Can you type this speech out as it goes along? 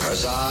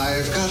'Cause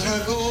I've got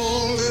a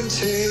golden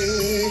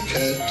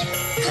ticket.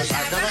 'Cause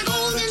I've got a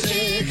golden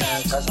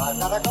ticket. 'Cause I've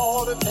got a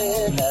golden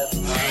ticket.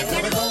 I've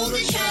got a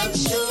golden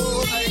chance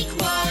to make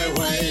my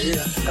way.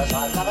 'Cause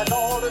I've got a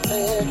golden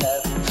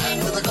ticket.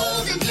 And with a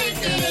golden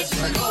ticket, it's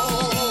a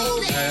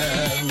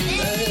golden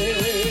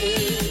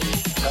day.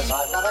 'Cause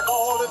I've got a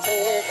golden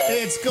ticket.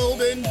 It's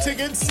golden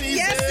ticket season.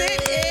 Yes,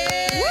 it is.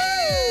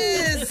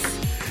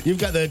 You've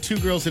got the Two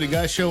Girls and a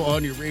Guy show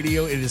on your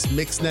radio. It is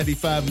Mix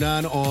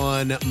 95.9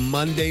 on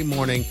Monday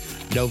morning,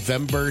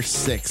 November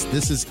 6th.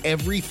 This is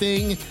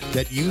everything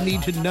that you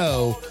need to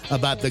know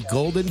about the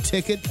golden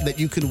ticket that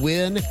you can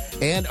win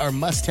and our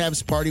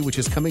must-haves party, which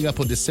is coming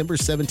up on December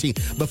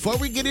 17th. Before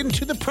we get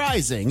into the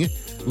prizing,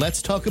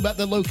 let's talk about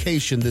the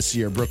location this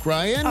year. Brooke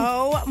Ryan?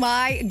 Oh,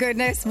 my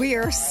goodness. We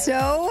are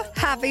so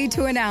happy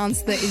to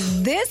announce that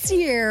this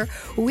year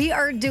we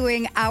are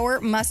doing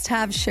our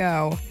must-have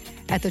show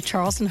at the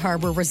Charleston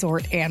Harbor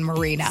Resort and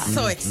Marina.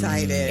 So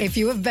excited. If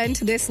you have been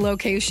to this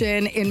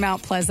location in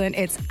Mount Pleasant,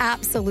 it's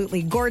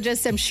absolutely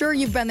gorgeous. I'm sure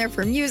you've been there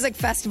for music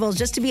festivals,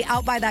 just to be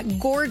out by that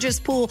gorgeous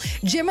pool.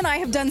 Jim and I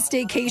have done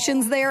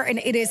staycations there, and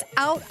it is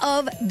out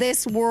of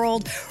this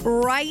world,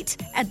 right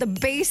at the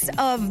base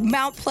of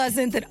Mount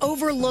Pleasant that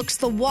overlooks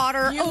the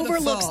water, Beautiful.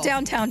 overlooks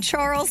downtown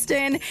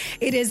Charleston.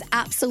 It is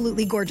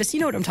absolutely gorgeous.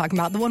 You know what I'm talking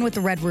about, the one with the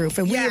red roof.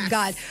 And we Yes. have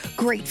got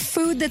great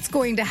food that's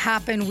going to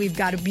happen. We've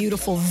got a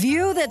beautiful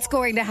view that's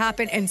going to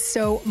happen, and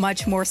so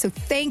much more. So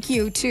thank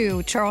you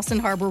to Charleston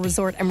Harbor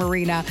Resort and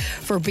Marina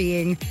for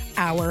being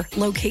our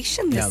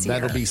location this year.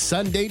 That'll be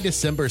Sunday,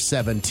 December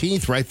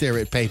 17th, right there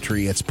at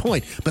Patriots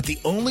Point. But the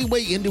only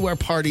way into our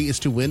party is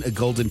to win a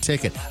golden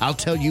ticket. I'll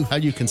tell you how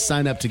you can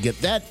sign up to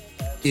get that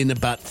in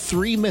about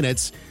 3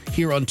 minutes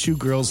here on Two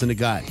Girls and a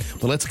Guy.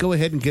 But let's go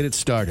ahead and get it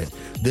started.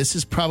 This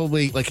is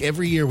probably, like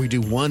every year, we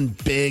do one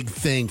big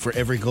thing for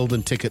every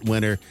golden ticket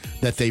winner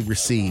that they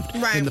received.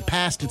 Right. In the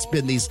past, it's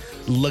been these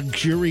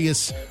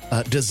luxurious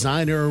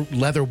designer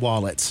leather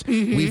wallets.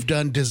 Mm-hmm. We've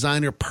done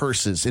designer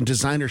purses and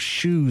designer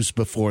shoes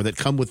before that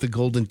come with the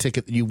golden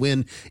ticket that you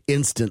win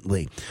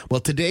instantly.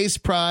 Well, today's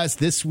prize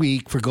this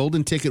week for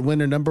golden ticket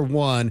winner number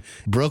 1,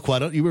 Brooke, why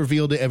don't you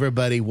reveal to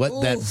everybody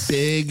what that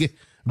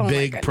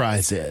big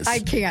prize is? I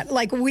can't.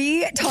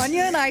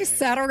 Tanya and I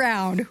sat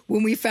around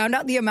when we found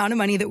out the amount of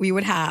money that we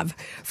would have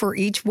for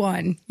each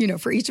one,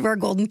 for each of our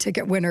golden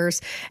ticket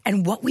winners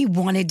and what we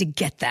wanted to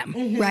get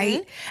them,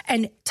 right?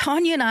 And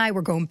Tanya and I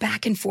were going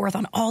back and forth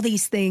on all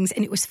these things.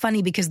 And it was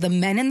funny because the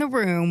men in the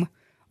room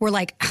were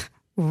like,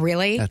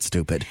 really? That's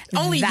stupid.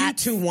 Only you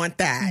two want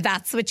that.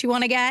 That's what you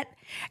want to get?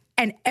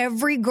 And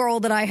every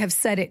girl that I have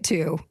said it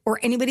to, or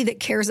anybody that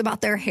cares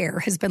about their hair,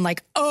 has been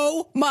like,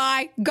 oh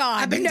my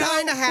God, I've been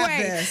dying to have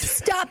this.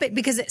 Stop it,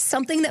 because it's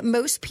something that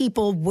most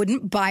people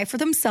wouldn't buy for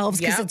themselves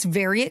because it's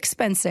very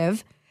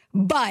expensive.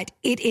 But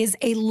it is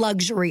a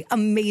luxury,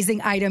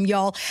 amazing item,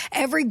 y'all.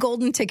 Every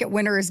golden ticket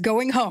winner is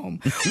going home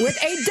with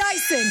a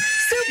Dyson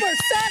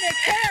Supersonic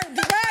Hair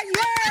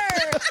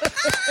Dryer.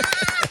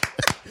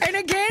 And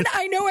again,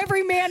 I know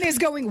every man is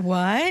going,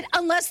 what?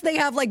 Unless they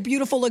have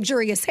beautiful,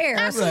 luxurious hair.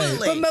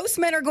 Absolutely. But most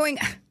men are going,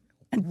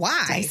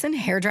 why? Dyson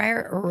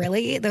hairdryer?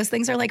 Really? Those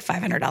things are like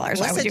 $500.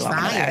 Why would you want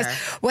one of those?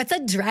 What's a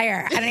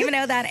dryer? I don't even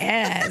know what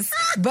that is.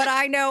 But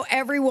I know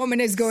every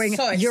woman is going,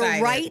 so you're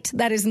right.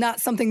 That is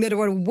not something that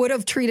I would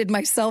have treated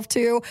myself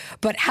to.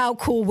 But how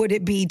cool would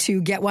it be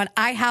to get one?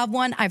 I have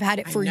one. I've had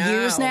it for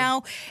years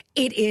now.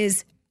 It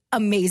is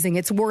amazing.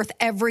 It's worth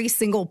every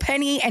single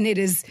penny, and it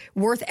is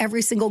worth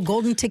every single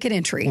golden ticket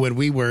entry. When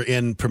we were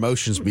in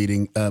promotions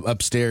meeting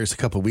upstairs a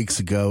couple of weeks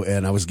ago,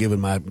 and I was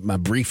given my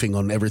briefing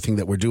on everything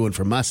that we're doing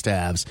for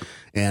must-haves,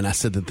 and I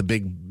said that the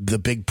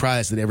big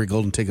prize that every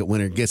golden ticket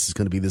winner gets is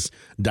going to be this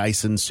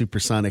Dyson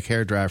Supersonic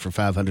hairdryer for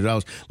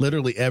 $500.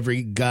 Literally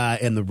every guy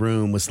in the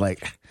room was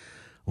like,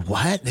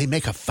 what? They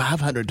make a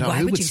 $500? Why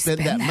Who would would you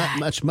spend spend that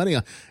much money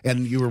on?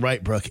 And you were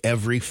right, Brooke.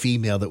 Every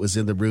female that was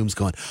in the room's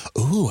going,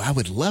 ooh, I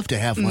would love to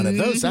have one of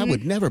those. I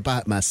would never buy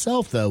it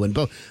myself, though. And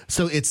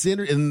so it's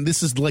and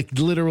this is like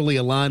literally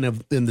a line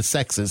in the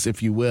sexes,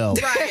 if you will,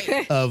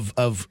 Right.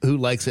 of who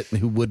likes it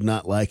and who would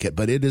not like it.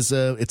 But it's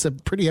a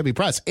pretty heavy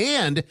price.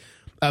 And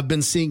I've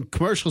been seeing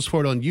commercials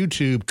for it on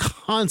YouTube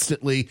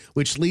constantly,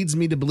 which leads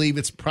me to believe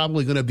it's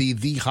probably going to be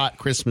the hot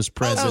Christmas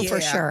present for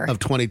sure. of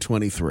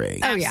 2023.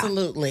 Oh, yeah.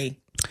 Absolutely.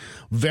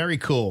 Very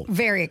cool.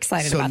 Very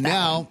excited about that. So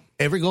now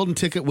every golden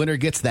ticket winner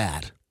gets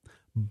that.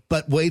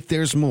 But wait,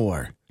 there's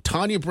more.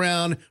 Tanya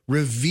Brown,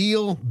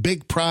 reveal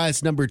big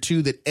prize number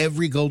 2 that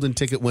every golden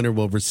ticket winner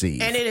will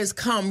receive. And it has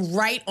come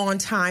right on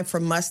time for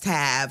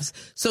must-haves.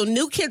 So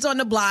New Kids on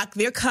the Block,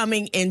 they're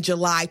coming in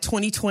July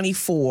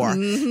 2024.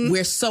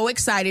 We're so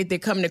excited. They're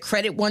coming to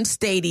Credit One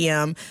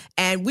Stadium.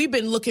 And we've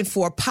been looking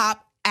for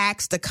pop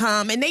acts to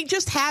come, and they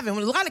just haven't.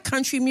 A lot of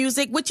country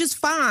music, which is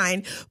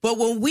fine. But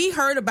when we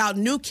heard about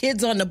New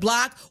Kids on the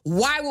Block,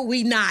 why would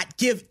we not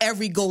give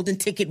every golden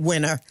ticket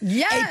winner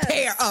a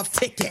pair of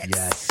tickets?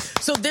 Yes.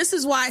 So this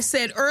is why I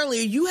said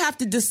earlier, you have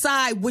to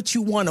decide what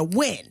you want to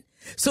win.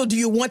 So do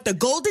you want the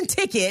golden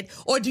ticket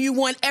or do you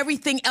want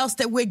everything else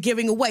that we're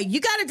giving away? You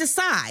got to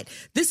decide.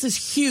 This is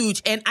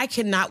huge, and I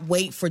cannot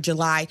wait for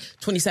July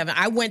 27th.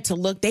 I went to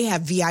look. They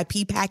have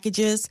VIP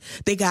packages.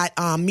 They got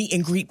meet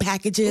and greet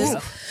packages. Ooh.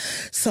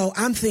 So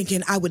I'm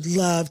thinking I would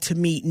love to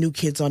meet New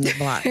Kids on the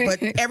Block.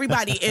 But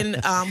everybody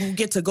who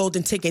gets a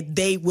golden ticket,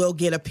 they will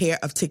get a pair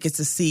of tickets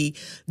to see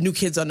New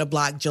Kids on the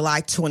Block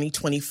July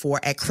 2024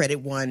 at Credit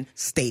One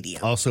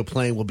Stadium. Also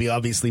playing will be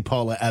obviously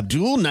Paula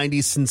Abdul,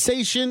 90s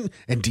sensation,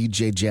 and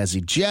DJ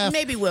Jazzy Jeff.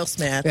 Maybe Will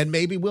Smith. And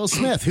maybe Will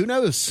Smith. Who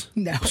knows?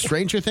 No.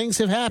 Stranger things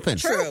have happened.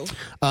 True.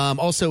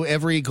 Also,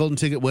 every golden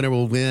ticket winner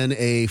will win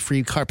a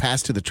free car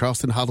pass to the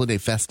Charleston Holiday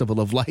Festival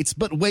of Lights.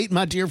 But wait,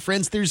 my dear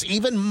friends, there's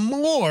even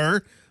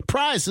more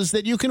prizes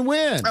that you can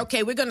win.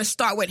 Okay, we're going to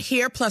start with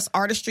Hair Plus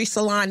Artistry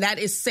Salon. That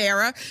is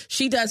Sarah.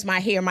 She does my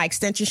hair, my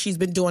extensions. She's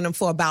been doing them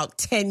for about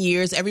 10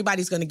 years.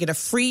 Everybody's going to get a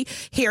free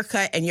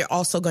haircut, and you're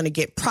also going to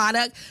get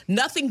product.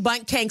 Nothing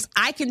Bundt cakes.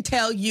 I can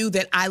tell you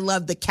that I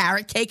love the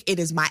carrot cake. It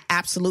is my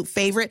absolute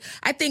favorite.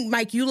 I think,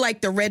 Mike, you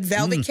like the red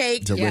velvet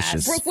cake. Delicious.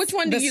 Yes. Brooke, which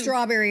one do you? The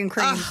strawberry and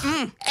cream.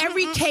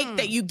 Every cake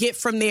that you get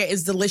from there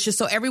is delicious.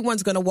 So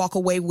everyone's going to walk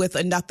away with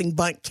a Nothing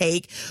Bundt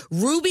cake.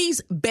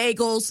 Ruby's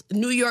Bagels,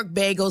 New York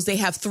Bagels. They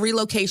have 3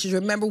 locations.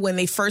 Remember when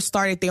they first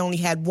started, they only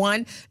had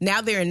 1.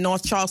 Now they're in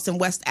North Charleston,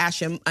 West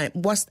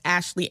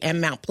Ashley,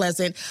 and Mount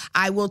Pleasant.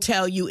 I will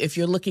tell you, if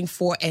you're looking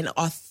for an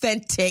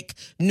authentic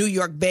New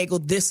York bagel,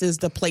 this is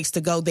the place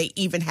to go. They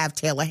even have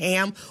Taylor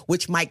ham,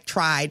 which Mike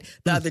tried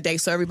the other day.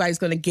 So everybody's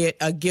going to get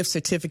a gift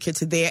certificate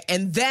to there.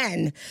 And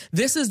then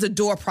this is the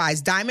door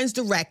prize, Diamonds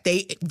Direct.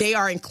 They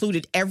are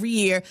included every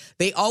year.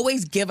 They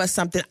always give us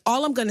something.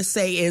 All I'm going to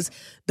say is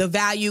the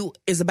value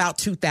is about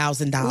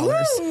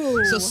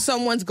 $2,000. So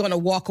someone's going to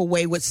walk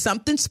away with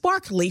something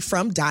sparkly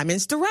from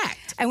Diamonds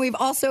Direct. And we've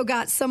also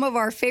got some of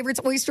our favorites.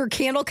 Oyster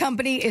Candle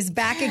Company is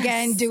back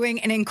again, doing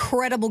an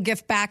incredible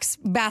gift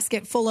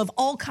basket full of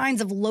all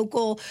kinds of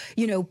local,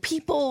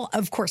 people.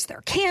 Of course,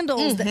 their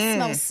candles that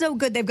smell so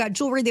good. They've got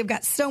jewelry. They've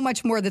got so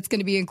much more that's going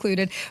to be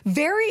included.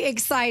 Very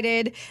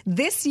excited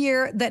this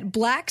year that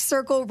Black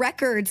Circle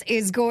Records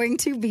is going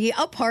to be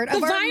a part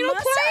of our vinyl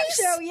place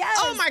show. Yes.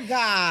 Oh my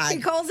God. He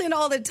calls in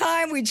all the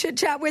time. We chit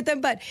chat with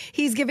him, but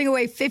he's giving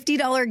away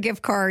 $50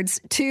 gift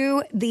cards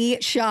to the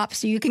shop,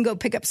 so you can go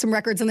pick up some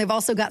records. And they've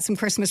also got some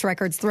Christmas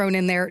records thrown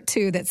in there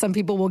too that some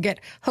people will get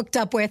hooked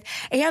up with.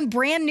 And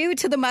brand new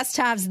to the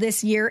must-haves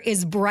this year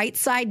is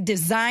Brightside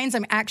Designs.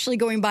 I'm actually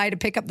going by to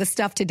pick up the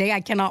stuff today.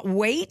 I cannot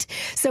wait.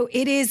 So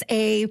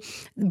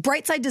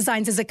Brightside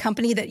Designs is a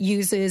company that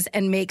uses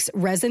and makes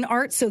resin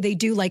art. So they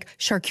do like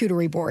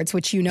charcuterie boards,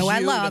 which I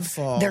love.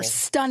 They're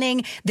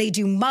stunning. They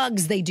do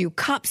mugs, they do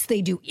cups,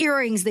 they do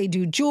earrings, they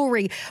do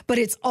jewelry, but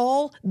it's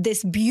all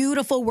this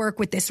beautiful work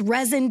with this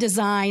resin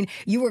design.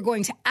 You are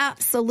going to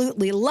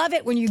absolutely love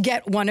it when you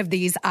get one of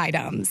these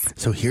items.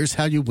 So here's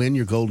how you win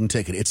your golden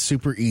ticket. It's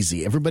super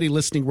easy. Everybody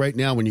listening right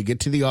now, when you get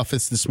to the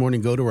office this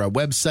morning, go to our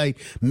website,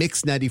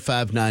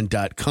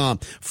 mix959.com.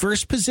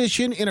 First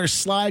position in our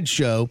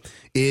slideshow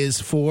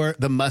is for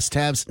the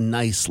must-haves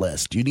nice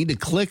list. You need to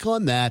click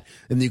on that,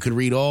 and you can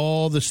read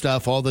all the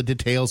stuff, all the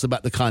details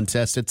about the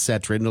contest,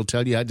 etc., and it'll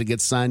tell you how to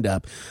get signed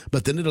up.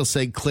 But then it'll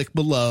say click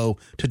below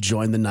to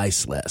join the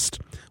nice list.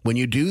 When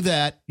you do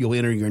that, you'll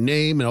enter your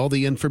name and all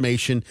the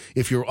information.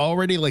 If you're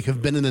already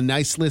have been in the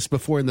nice list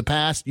before in the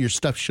past, your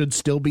stuff should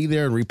still be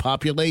there and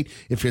repopulate.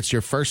 If it's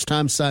your first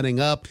time signing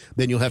up,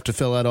 then you'll have to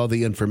fill out all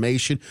the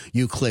information.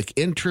 You click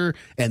enter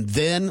and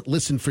then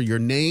listen for your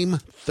name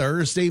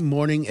Thursday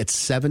morning at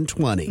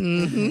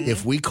 7:20.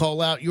 If we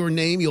call out your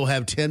name, you'll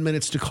have 10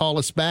 minutes to call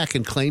us back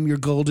and claim your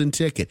golden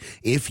ticket.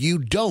 If you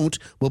don't,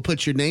 we'll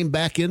put your name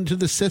back into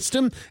the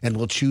system and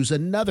we'll choose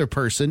another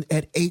person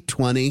at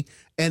 8:20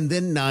 and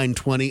then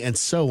 9:20 and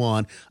so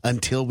on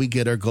until we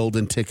get our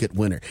golden ticket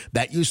winner.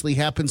 That usually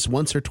happens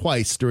once or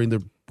twice during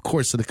the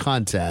course of the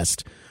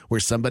contest where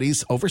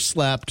somebody's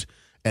overslept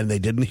and they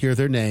didn't hear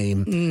their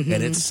name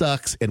and it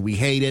sucks and we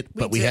hate it,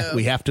 but we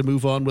have to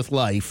move on with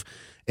life.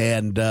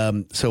 And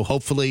so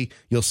hopefully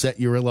you'll set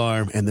your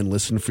alarm and then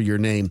listen for your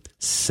name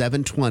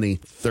 7:20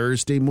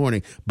 Thursday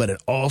morning. But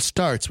it all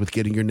starts with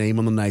getting your name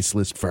on the nice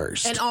list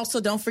first. And also,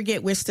 don't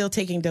forget, we're still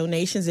taking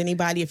donations.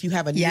 Anybody, if you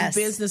have a new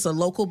business, a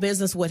local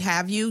business, what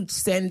have you,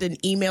 send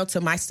an email to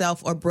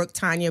myself or Brooke,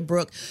 Tanya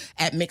Brooke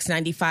at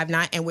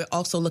Mix959. And we're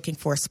also looking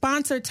for a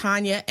sponsor,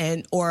 Tanya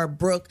or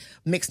Brooke,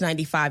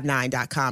 Mix959.com.